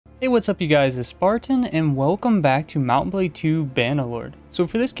Hey, what's up you guys, it's Spartan and welcome back to Mount and Blade 2 Bannerlord. So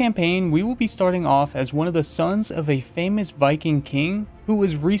for this campaign, we will be starting off as one of the sons of a famous Viking king who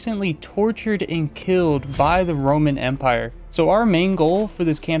was recently tortured and killed by the Roman Empire. So our main goal for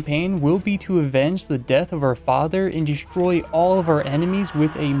this campaign will be to avenge the death of our father and destroy all of our enemies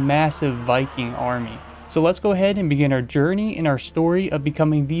with a massive Viking army. So let's go ahead and begin our journey in our story of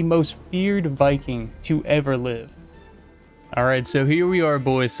becoming the most feared Viking to ever live. Alright, so here we are,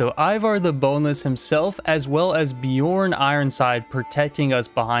 boys. So Ivar the Boneless himself, as well as Bjorn Ironside protecting us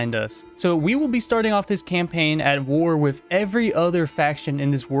behind us. So we will be starting off this campaign at war with every other faction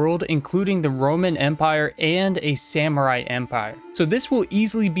in this world, including the Roman Empire and a Samurai Empire. So this will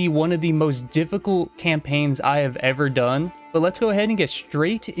easily be one of the most difficult campaigns I have ever done. But let's go ahead and get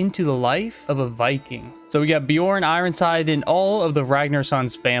straight into the life of a Viking. So we got Bjorn Ironside and all of the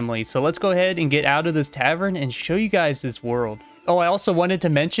Ragnarsson's family. So let's go ahead and get out of this tavern and show you guys this world. Oh, I also wanted to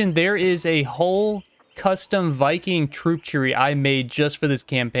mention there is a whole custom Viking troop tree I made just for this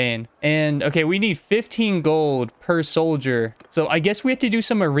campaign. And okay, we need 15 gold per soldier. So I guess we have to do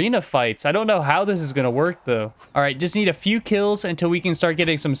some arena fights. I don't know how this is gonna work though. All right, just need a few kills until we can start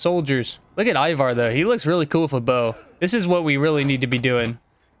getting some soldiers. Look at Ivar though, he looks really cool with a bow. This is what we really need to be doing.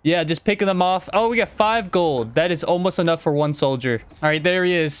 Yeah, just picking them off. Oh, we got 5 gold. That is almost enough for one soldier. All right, there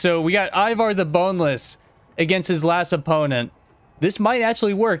he is. So we got Ivar the Boneless against his last opponent. This might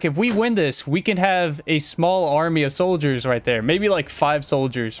actually work. If we win this, we can have a small army of soldiers right there. Maybe like 5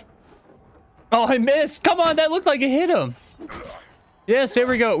 soldiers. Oh, I missed. Come on, that looked like it hit him. Yes, here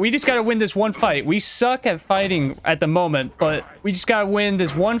we go. We just got to win this one fight. We suck at fighting at the moment, but we just got to win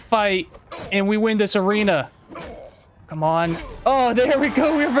this one fight and we win this arena. Come on. Oh, there we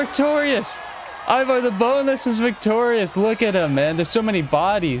go. We're victorious. Ivar the Boneless is victorious. Look at him, man. There's so many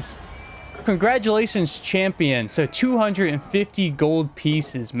bodies. Congratulations, champion. So 250 gold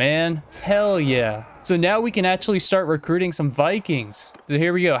pieces, man. Hell yeah. So now we can actually start recruiting some Vikings. So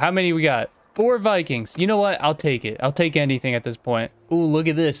here we go. How many we got? 4 Vikings. You know what? I'll take it. I'll take anything at this point. Ooh, look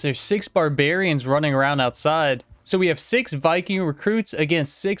at this. There's 6 barbarians running around outside. So we have 6 Viking recruits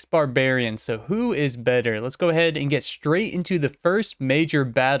against 6 barbarians. So who is better? Let's go ahead and get straight into the first major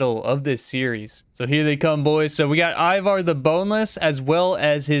battle of this series. So here they come, boys. So we got Ivar the Boneless as well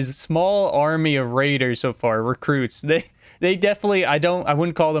as his small army of raiders so far, recruits. They definitely, I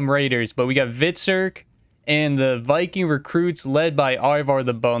wouldn't call them raiders, but we got Hvitserk and the Viking recruits led by Ivar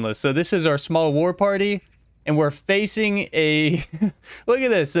the Boneless. So this is our small war party. And we're facing a... Look at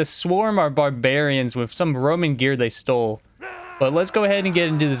this. A swarm of barbarians with some Roman gear they stole. But let's go ahead and get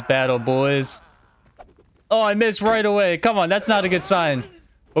into this battle, boys. Oh, I missed right away. Come on, that's not a good sign.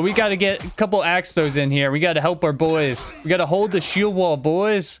 But we got to get a couple axe throws in here. We got to help our boys. We got to hold the shield wall,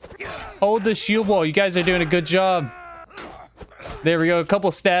 boys. Hold the shield wall. You guys are doing a good job. There we go. A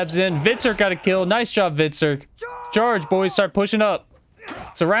couple stabs in. Hvitserk got a kill. Nice job, Hvitserk. Charge, boys. Start pushing up.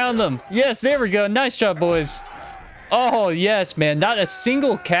 Surround them. Yes, there we go. Nice job, boys. Oh, yes, man. Not a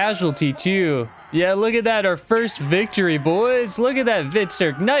single casualty, too. Yeah, look at that. Our first victory, boys. Look at that,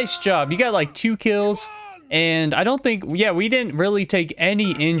 Hvitserk. Nice job. You got like 2 kills. And I don't think... Yeah, we didn't really take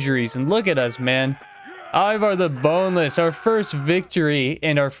any injuries. And look at us, man. Ivar the Boneless. Our first victory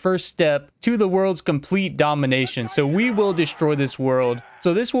and our first step to the world's complete domination. So we will destroy this world.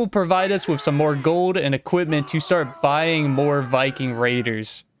 So this will provide us with some more gold and equipment to start buying more Viking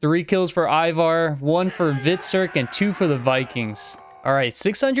raiders. 3 kills for Ivar, 1 for Hvitserk, and 2 for the Vikings. All right,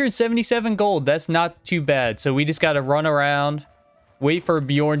 677 gold. That's not too bad. So we just got to run around, wait for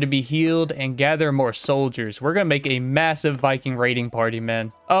Bjorn to be healed, and gather more soldiers. We're going to make a massive Viking raiding party,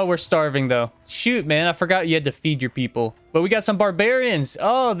 man. Oh, we're starving, though. Shoot, man. I forgot you had to feed your people. But we got some barbarians.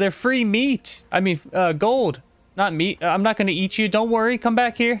 Oh, they're free meat. I mean, gold. Not meat. I'm not going to eat you. Don't worry. Come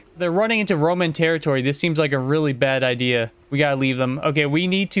back here. They're running into Roman territory. This seems like a really bad idea. We got to leave them. Okay, we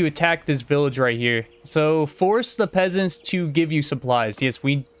need to attack this village right here. So force the peasants to give you supplies. Yes,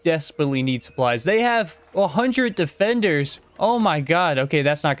 we desperately need supplies. They have 100 defenders. Oh my god. Okay,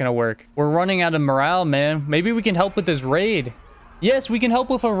 that's not going to work. We're running out of morale, man. Maybe we can help with this raid. Yes, we can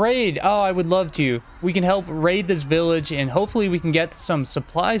help with a raid. Oh, I would love to. We can help raid this village and hopefully we can get some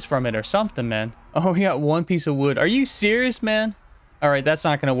supplies from it or something, man. Oh, we got 1 piece of wood. Are you serious, man? All right, that's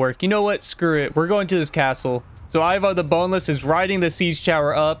not going to work. You know what? Screw it. We're going to this castle. So Ivar the Boneless is riding the siege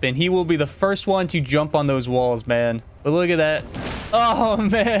tower up and he will be the first one to jump on those walls, man. But look at that. Oh,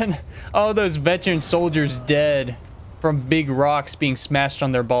 man. All those veteran soldiers dead from big rocks being smashed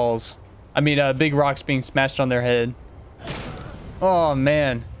on their balls. I mean, big rocks being smashed on their head. Oh,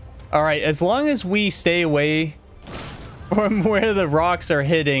 man. All right, as long as we stay away from where the rocks are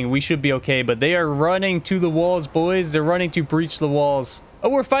hitting, we should be okay. But they are running to the walls, boys. They're running to breach the walls. Oh,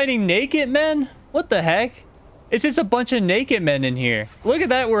 we're fighting naked men? What the heck? It's just a bunch of naked men in here. Look at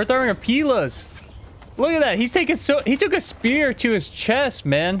that. We're throwing a pilas. Look at that. He took a spear to his chest,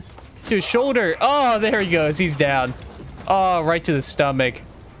 man. To his shoulder. Oh, there he goes. He's down. Oh, right to the stomach.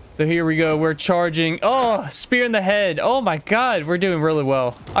 So here we go. We're charging. Oh, spear in the head. Oh my god. We're doing really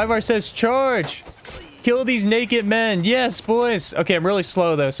well. Ivar says charge. Kill these naked men. Yes, boys. Okay, I'm really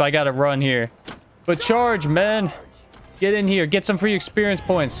slow though, so I gotta run here. But charge, men. Get in here. Get some free experience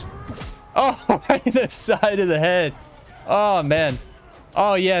points. Oh, right in the side of the head. Oh, man.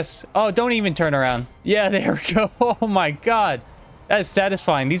 Oh, yes. Oh, don't even turn around. Yeah, there we go. Oh, my God. That is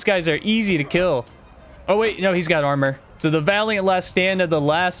satisfying. These guys are easy to kill. Oh, wait. No, he's got armor. So the valiant last stand of the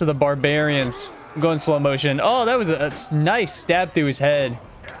last of the barbarians. I'm going slow motion. Oh, that was a nice stab through his head.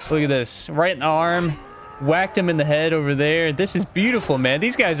 Look at this. Right in the arm. Whacked him in the head over there. This is beautiful, man.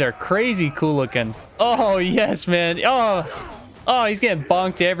 These guys are crazy cool looking. Oh, yes, man. Oh, he's getting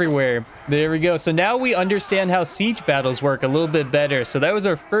bonked everywhere. There we go. So now we understand how siege battles work a little bit better. So that was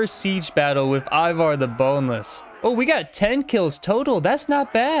our first siege battle with Ivar the Boneless. Oh, we got 10 kills total. That's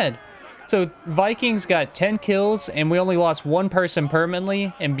not bad. So Vikings got 10 kills and we only lost one person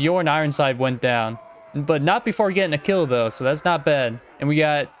permanently and Bjorn Ironside went down. But not before getting a kill though, so that's not bad. And we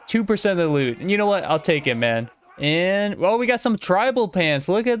got 2% of the loot. And you know what? I'll take it, man. And, well, we got some tribal pants.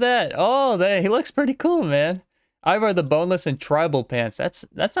 Look at that. Oh, he looks pretty cool, man. Ivar the Boneless and tribal pants. That's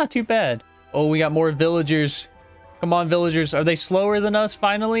not too bad. Oh, we got more villagers. Come on, villagers. Are they slower than us,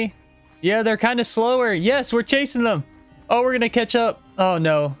 finally? Yeah, they're kind of slower. Yes, we're chasing them. Oh, we're going to catch up. Oh,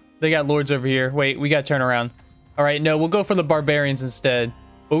 no. They got lords over here. Wait, we got to turn around. All right, no, we'll go for the barbarians instead.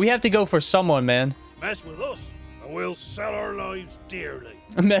 But we have to go for someone, man. Mess with us, and we'll sell our lives dearly.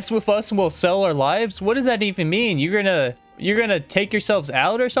 Mess with us and we'll sell our lives? What does that even mean? You're gonna take yourselves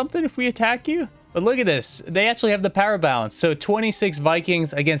out or something if we attack you? But look at this. They actually have the power balance. So 26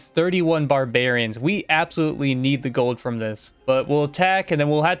 Vikings against 31 barbarians. We absolutely need the gold from this. But we'll attack and then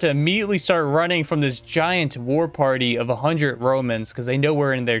we'll have to immediately start running from this giant war party of 100 Romans because they know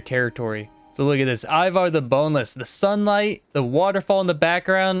we're in their territory. So look at this. Ivar the Boneless. The sunlight, the waterfall in the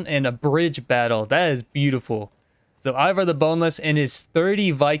background, and a bridge battle. That is beautiful. So Ivar the Boneless and his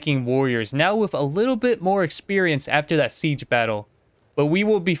 30 Viking warriors. Now with a little bit more experience after that siege battle. But we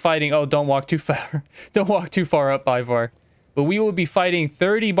will be fighting... Oh, don't walk too far. Don't walk too far up, Ivar. But we will be fighting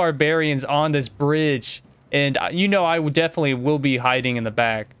 30 barbarians on this bridge. And you know I definitely will be hiding in the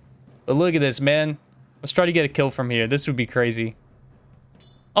back. But look at this, man. Let's try to get a kill from here. This would be crazy.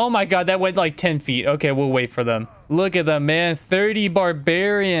 Oh my god, that went like 10 feet. Okay, we'll wait for them. Look at them, man. 30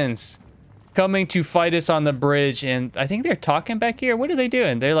 barbarians coming to fight us on the bridge. And I think they're talking back here. What are they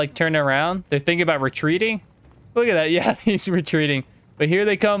doing? They're like turning around. They're thinking about retreating. Look at that. Yeah, he's retreating. But here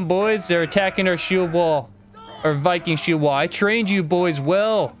they come, boys. They're attacking our shield wall. Our Viking shield wall. I trained you boys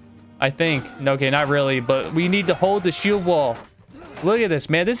well, I think. Okay, not really, but we need to hold the shield wall. Look at this,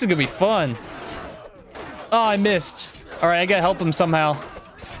 man. This is gonna be fun. Oh, I missed. All right, I gotta help him somehow.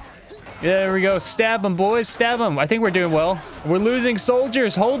 Yeah, there we go. Stab him, boys. Stab him. I think we're doing well. We're losing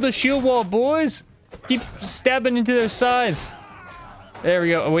soldiers. Hold the shield wall, boys. Keep stabbing into their sides. There we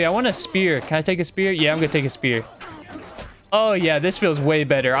go. Oh, wait, I want a spear. Can I take a spear? Yeah, I'm gonna take a spear. Oh, yeah, this feels way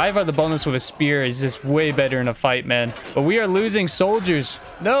better. Ivar the Boneless with a spear is just way better in a fight, man. But we are losing soldiers.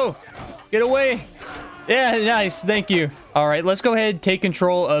 No! Get away! Yeah, nice. Thank you. All right, let's go ahead and take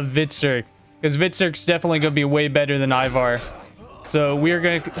control of Hvitserk. Because Hvitserk's definitely going to be way better than Ivar. So we are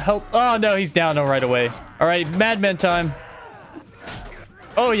going to help... Oh, no, he's down right away. All right, Madman time.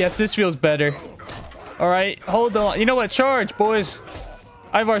 Oh, yes, this feels better. All right, hold on. You know what? Charge, boys.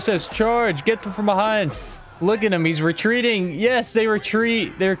 Ivar says charge. Get them from behind. Look at him. He's retreating. Yes, they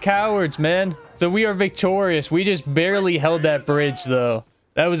retreat. They're cowards, man. So we are victorious. We just barely held that bridge, though.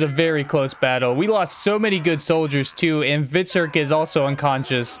 That was a very close battle. We lost so many good soldiers, too. And Hvitserk is also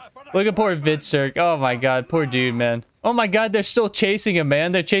unconscious. Look at poor Hvitserk. Oh, my God. Poor dude, man. Oh, my God. They're still chasing him,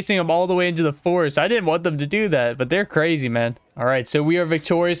 man. They're chasing him all the way into the forest. I didn't want them to do that, but they're crazy, man. All right, so we are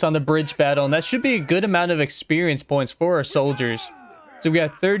victorious on the bridge battle. And that should be a good amount of experience points for our soldiers. So we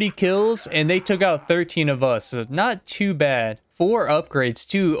got 30 kills, and they took out 13 of us. So not too bad. 4 upgrades,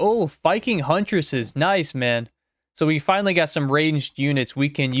 too. Oh, Viking Huntresses. Nice, man. So we finally got some ranged units we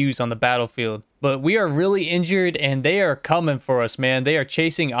can use on the battlefield. But we are really injured, and they are coming for us, man. They are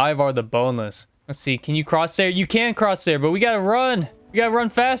chasing Ivar the Boneless. Let's see. Can you cross there? You can cross there, but we gotta run. We gotta run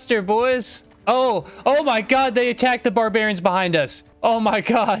faster, boys. Oh my God. They attacked the barbarians behind us. Oh, my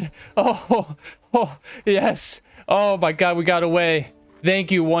God. Oh, yes. Oh, my God. We got away.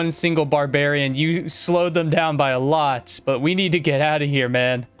 Thank you, one single barbarian. You slowed them down by a lot, but we need to get out of here,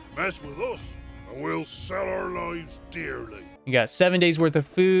 man. Mess with us, and we'll sell our lives dearly. We got 7 days worth of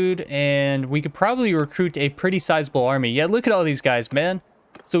food, and we could probably recruit a pretty sizable army. Yeah, look at all these guys, man.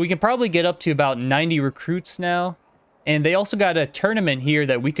 So we can probably get up to about 90 recruits now. And they also got a tournament here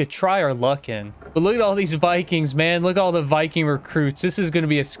that we could try our luck in. But look at all these Vikings, man. Look at all the Viking recruits. This is going to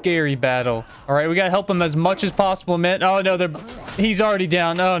be a scary battle. All right, we got to help him as much as possible, man. Oh, no, he's already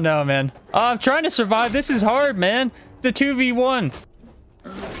down. Oh, no, man. Oh, I'm trying to survive. This is hard, man. It's a 2v1.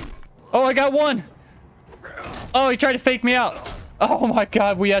 Oh, I got one. Oh, he tried to fake me out. Oh, my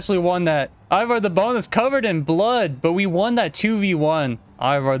God. We actually won that. Ivar the Boneless covered in blood, but we won that 2v1.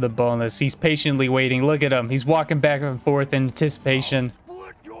 Ivar the Boneless, he's patiently waiting. Look at him. He's walking back and forth in anticipation.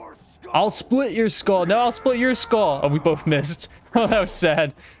 I'll split your skull. No, I'll split your skull. Oh, we both missed. Oh, that was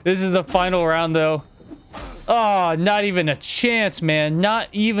sad. This is the final round, though. Oh, not even a chance, man. Not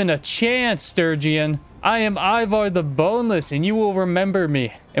even a chance, Sturgeon. I am Ivar the Boneless, and you will remember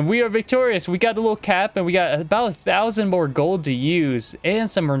me. And we are victorious. We got a little cap, and we got about 1,000 more gold to use.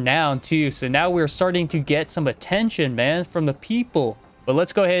 And some renown, too. So now we're starting to get some attention, man, from the people. But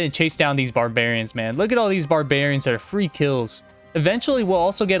let's go ahead and chase down these barbarians, man. Look at all these barbarians that are free kills. Eventually, we'll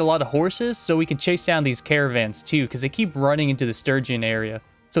also get a lot of horses, so we can chase down these caravans, too, because they keep running into the Sturgeon area.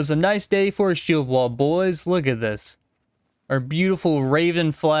 So it's a nice day for a shield wall, boys. Look at this. Our beautiful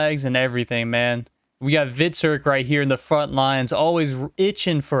raven flags and everything, man. We got Hvitserk right here in the front lines, always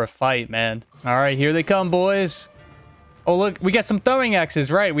itching for a fight, man. All right, here they come, boys. Oh, look, we got some throwing axes,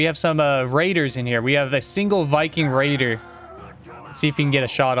 right? We have some raiders in here. We have a single Viking raider. Let's see if he can get a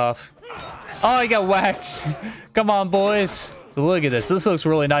shot off. Oh, he got whacked. Come on, boys. So look at this. This looks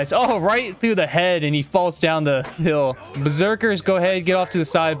really nice. Oh, right through the head, and he falls down the hill. Berserkers, go ahead. Get off to the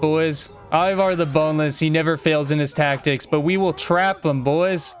side, boys. Ivar the Boneless. He never fails in his tactics, but we will trap him,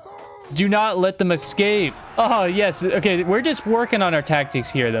 boys. Do not let them escape. Oh, yes. Okay, we're just working on our tactics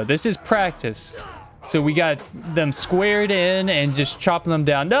here, though. This is practice. So we got them squared in and just chopping them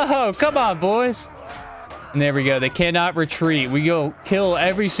down. No, come on, boys. And there we go. They cannot retreat. We go kill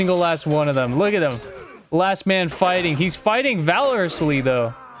every single last one of them. Look at them. Last man fighting. He's fighting valorously,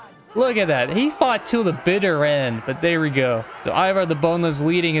 though. Look at that. He fought till the bitter end, but there we go. So Ivar the Boneless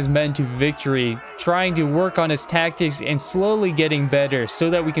leading his men to victory, trying to work on his tactics and slowly getting better so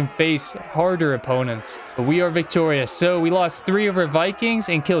that we can face harder opponents. But we are victorious. So we lost 3 of our Vikings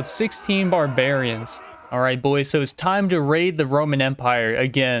and killed 16 barbarians. All right, boys, so it's time to raid the Roman Empire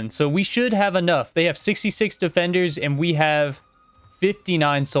again. So we should have enough. They have 66 defenders, and we have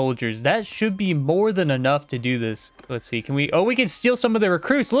 59 soldiers. That should be more than enough to do this. Let's see, can we... Oh, we can steal some of the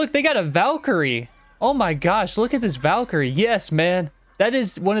recruits. Look, they got a Valkyrie. Oh my gosh, look at this Valkyrie. Yes, man. That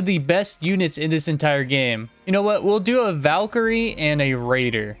is one of the best units in this entire game. You know what? We'll do a Valkyrie and a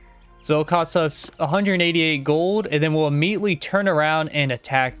Raider. So it'll cost us 188 gold, and then we'll immediately turn around and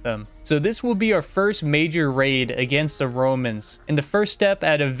attack them. So this will be our first major raid against the Romans, and the first step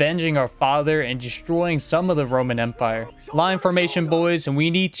at avenging our father and destroying some of the Roman Empire. Line formation, boys, and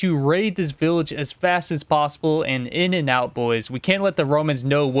we need to raid this village as fast as possible and in and out, boys. We can't let the Romans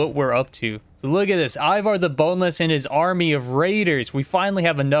know what we're up to. So look at this, Ivar the Boneless and his army of raiders. We finally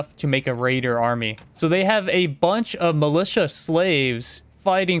have enough to make a raider army. So they have a bunch of militia slaves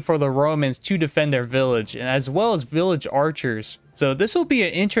fighting for the Romans to defend their village, as well as village archers. So this will be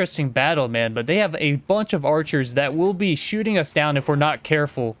an interesting battle, man, but they have a bunch of archers that will be shooting us down if we're not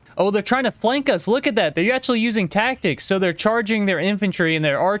careful. Oh, they're trying to flank us. Look at that. They're actually using tactics. So they're charging their infantry and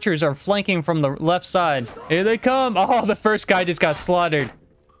their archers are flanking from the left side. Here they come. Oh, the first guy just got slaughtered.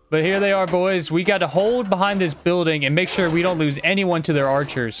 But here they are, boys. We got to hold behind this building and make sure we don't lose anyone to their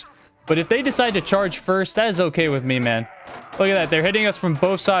archers. But if they decide to charge first, that is okay with me, man. Look at that. They're hitting us from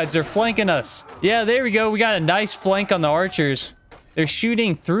both sides. They're flanking us. Yeah, there we go. We got a nice flank on the archers. They're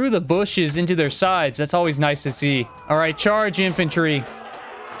shooting through the bushes into their sides. That's always nice to see. All right, charge, infantry.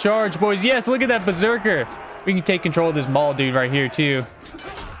 Charge, boys. Yes, look at that berserker. We can take control of this mall dude right here, too.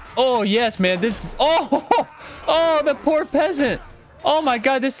 Oh, yes, man. This... Oh, the poor peasant. Oh, my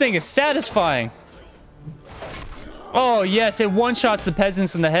God. This thing is satisfying. Oh, yes. It one-shots the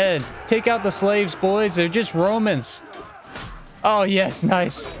peasants in the head. Take out the slaves, boys. They're just Romans. Oh, yes.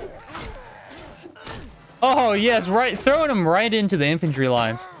 Nice. Oh, yes. Right. Throwing them right into the infantry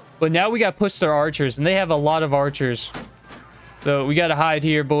lines. But now we got to push their archers, and they have a lot of archers. So we got to hide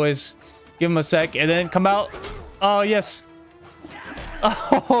here, boys. Give them a sec, and then come out. Oh, yes.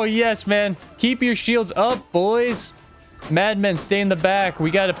 Oh, yes, man. Keep your shields up, boys. Madmen, stay in the back. We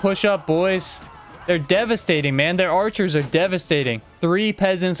got to push up, boys. They're devastating, man. Their archers are devastating. 3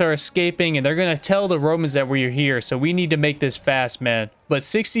 peasants are escaping, and they're going to tell the Romans that we're here. So we need to make this fast, man. But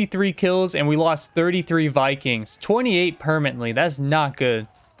 63 kills, and we lost 33 Vikings. 28 permanently. That's not good.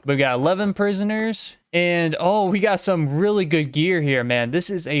 We got 11 prisoners And oh, we got some really good gear here, man. This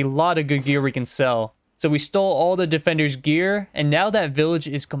is a lot of good gear we can sell. So we stole all the defenders' gear, and now that village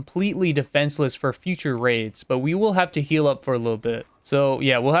is completely defenseless for future raids, but we will have to heal up for a little bit. So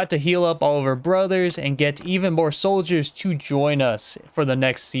yeah, we'll have to heal up all of our brothers and get even more soldiers to join us for the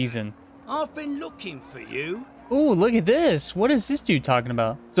next season. I've been looking for you. Ooh, look at this. What is this dude talking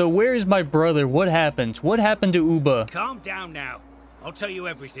about? So where is my brother? What happened? What happened to Uba? Calm down now. I'll tell you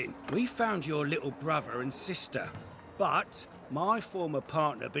everything. We found your little brother and sister, but my former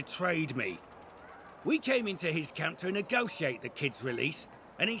partner betrayed me. We came into his camp to negotiate the kid's release,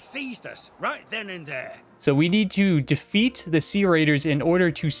 and he seized us right then and there. So we need to defeat the Sea Raiders in order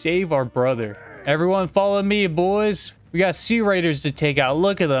to save our brother. Everyone follow me, boys. We got Sea Raiders to take out.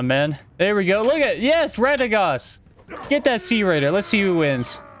 Look at them, man. There we go. Look at, yes, Radagast. Get that Sea Raider. Let's see who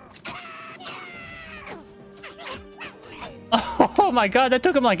wins. Oh my god, that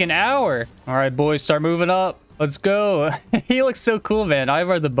took him like an hour. All right, boys, start moving up. Let's go. He looks so cool, man.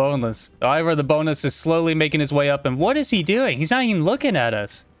 Ivar the Boneless. So Ivar the Boneless is slowly making his way up. And what is he doing? He's not even looking at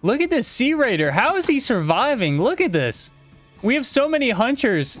us. Look at this Sea Raider. How is he surviving? Look at this. We have so many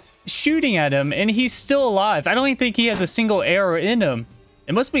hunters shooting at him, and he's still alive. I don't even think he has a single arrow in him.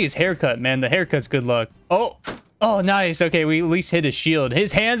 It must be his haircut, man. The haircut's good luck. Oh, nice. Okay, we at least hit his shield.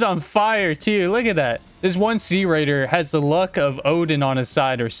 His hand's on fire, too. Look at that. This one Sea Raider has the luck of Odin on his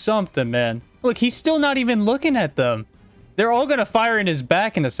side or something, man. Look, he's still not even looking at them. They're all gonna fire in his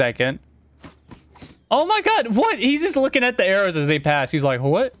back in a second. Oh my god, what? He's just looking at the arrows as they pass. He's like,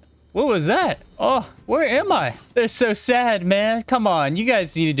 what? What was that? Oh, where am I? They're so sad, man. Come on, you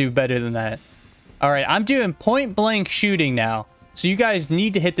guys need to do better than that. All right, I'm doing point blank shooting now. So you guys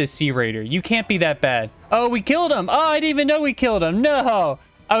need to hit this Sea Raider. You can't be that bad. Oh, we killed him. Oh, I didn't even know we killed him. No.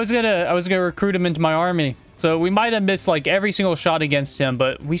 I was gonna recruit him into my army. So we might have missed like every single shot against him,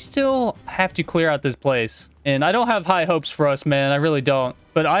 but we still have to clear out this place. And I don't have high hopes for us, man. I really don't.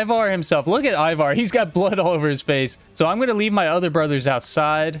 But Ivar himself, look at Ivar. He's got blood all over his face. So I'm going to leave my other brothers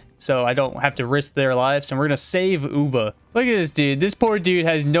outside so I don't have to risk their lives. And we're going to save Uba. Look at this dude. This poor dude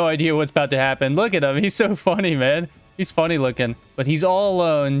has no idea what's about to happen. Look at him. He's so funny, man. He's funny looking. But he's all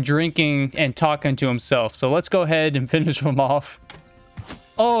alone, drinking and talking to himself. So let's go ahead and finish him off.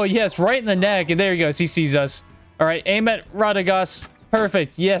 Oh, yes, right in the neck. And there he goes. He sees us. All right, aim at Radagast.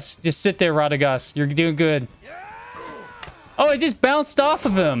 Perfect. Yes, just sit there, Radagast. You're doing good. Oh, it just bounced off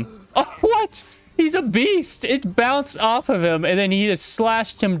of him. Oh, what? He's a beast. It bounced off of him, and then he just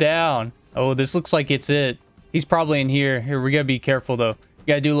slashed him down. Oh, this looks like it's it. He's probably in here. Here, we gotta be careful, though. We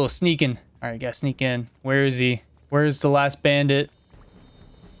gotta do a little sneaking. All right, gotta sneak in. Where is he? Where's the last bandit?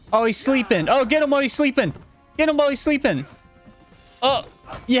 Oh, he's sleeping. Oh, get him while he's sleeping. Get him while he's sleeping. Oh,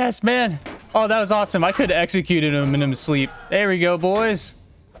 yes, man. Oh, that was awesome. I could have executed him in his sleep. There we go, boys.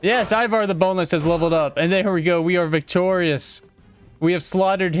 Yes, Ivar the Boneless has leveled up. And there we go. We are victorious. We have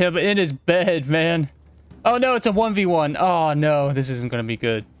slaughtered him in his bed, man. Oh, no, it's a 1v1. Oh, no, this isn't going to be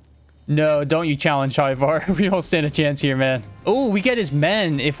good. No, don't you challenge Ivar. We don't stand a chance here, man. Oh, we get his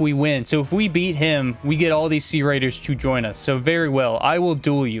men if we win. So if we beat him, we get all these Sea Raiders to join us. So very well. I will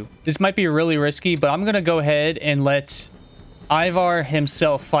duel you. This might be really risky, but I'm going to go ahead and let Ivar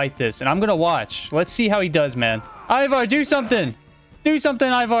himself fight this, and I'm gonna watch. Let's see how he does, man. Ivar, do something! Do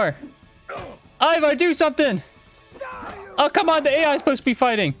something, Ivar! Ivar, do something! Oh, come on, the AI is supposed to be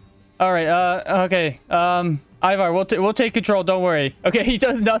fighting. All right, okay. Ivar, we'll take control, don't worry. Okay, he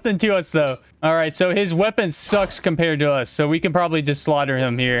does nothing to us, though. All right, so his weapon sucks compared to us, so we can probably just slaughter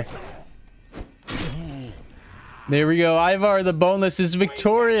him here. There we go. Ivar the Boneless is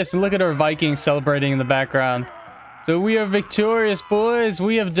victorious. And look at our Vikings celebrating in the background. So we are victorious, boys.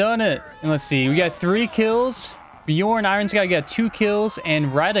 We have done it. And let's see. We got 3 kills. Bjorn Ironside got 2 kills. And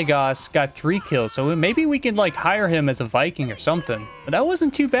Radagast got 3 kills. So maybe we could, like, hire him as a Viking or something. But that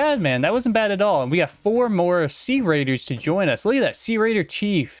wasn't too bad, man. That wasn't bad at all. And we got 4 more Sea Raiders to join us. Look at that. Sea Raider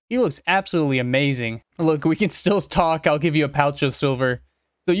Chief. He looks absolutely amazing. Look, we can still talk. I'll give you a pouch of silver.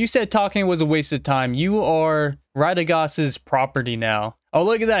 So you said talking was a waste of time. You are Radagast's property now. Oh,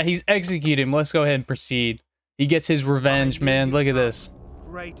 look at that. He's executed him. Let's go ahead and proceed. He gets his revenge, man. Look at this.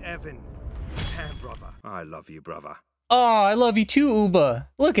 Great Evan. Brother. I love you, brother. Oh, I love you too, Uba.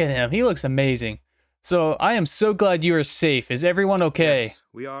 Look at him. He looks amazing. So, I am so glad you are safe. Is everyone okay? Yes,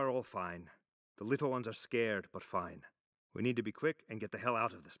 we are all fine. The little ones are scared, but fine. We need to be quick and get the hell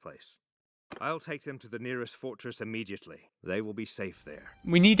out of this place. I'll take them to the nearest fortress immediately. They will be safe there.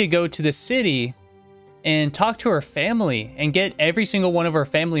 We need to go to the city and talk to our family and get every single one of our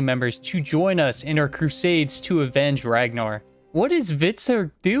family members to join us in our crusades to avenge Ragnar. What is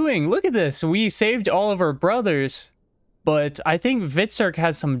Hvitserk doing? Look at this. We saved all of our brothers, but I think Hvitserk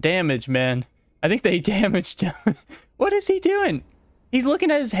has some damage, man. I think they damaged him. What is he doing? He's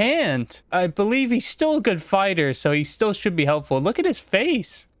looking at his hand. I believe he's still a good fighter, so he still should be helpful. Look at his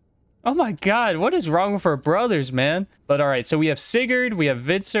face. Oh my god, what is wrong with our brothers, man? But alright, so we have Sigurd, we have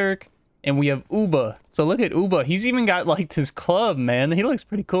Hvitserk, and we have Ubba. So look at Ubba. He's even got like this club, man. He looks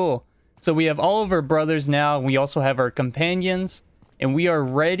pretty cool. So we have all of our brothers now. We also have our companions. And we are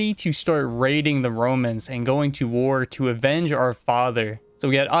ready to start raiding the Romans and going to war to avenge our father. So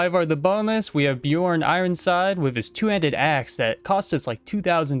we got Ivar the Boneless, we have Bjorn Ironside with his two-handed axe that cost us like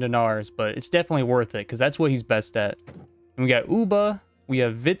 2,000 dinars, but it's definitely worth it because that's what he's best at. And we got Ubba, we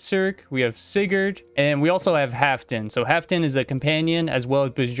have Hvitserk, we have Sigurd, and we also have Halfdan. So Halfdan is a companion as well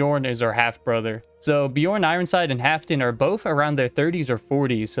as Bjorn is our half-brother. So Bjorn Ironside and Halfdan are both around their 30s or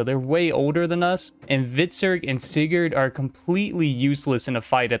 40s, so they're way older than us. And Hvitserk and Sigurd are completely useless in a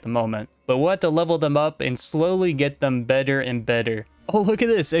fight at the moment. But we'll have to level them up and slowly get them better and better. Oh, look at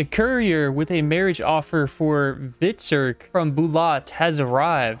this. A courier with a marriage offer for Hvitserk from Bulat has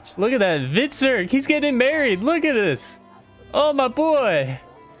arrived. Look at that. Hvitserk, he's getting married. Look at this. Oh, my boy.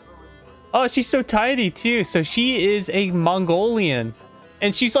 Oh, she's so tiny, too. So she is a Mongolian.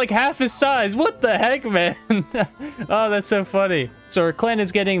 And she's like half his size. What the heck, man? Oh, that's so funny. So our clan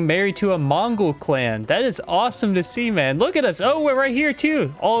is getting married to a Mongol clan. That is awesome to see, man. Look at us. Oh, we're right here,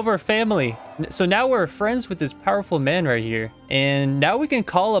 too. All of our family. So now we're friends with this powerful man right here. And now we can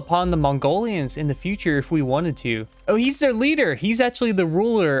call upon the Mongolians in the future if we wanted to. Oh, he's their leader. He's actually the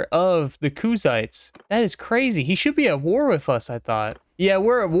ruler of the Kuzites. That is crazy. He should be at war with us, I thought. Yeah,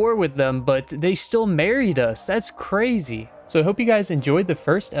 we're at war with them, but they still married us. That's crazy. So I hope you guys enjoyed the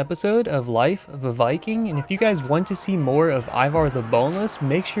first episode of Life of a Viking, and if you guys want to see more of Ivar the Boneless,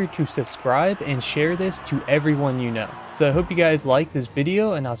 make sure to subscribe and share this to everyone you know. So I hope you guys like this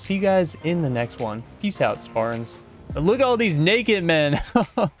video, and I'll see you guys in the next one. Peace out, Spartans. Look at all these naked men.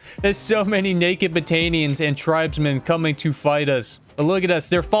 There's so many naked Battanians and tribesmen coming to fight us. But look at us.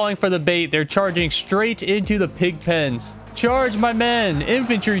 They're falling for the bait. They're charging straight into the pig pens. Charge, my men.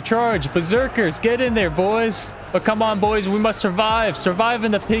 Infantry, charge. Berserkers, get in there, boys. But come on, boys. We must survive. Survive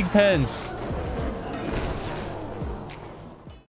in the pig pens.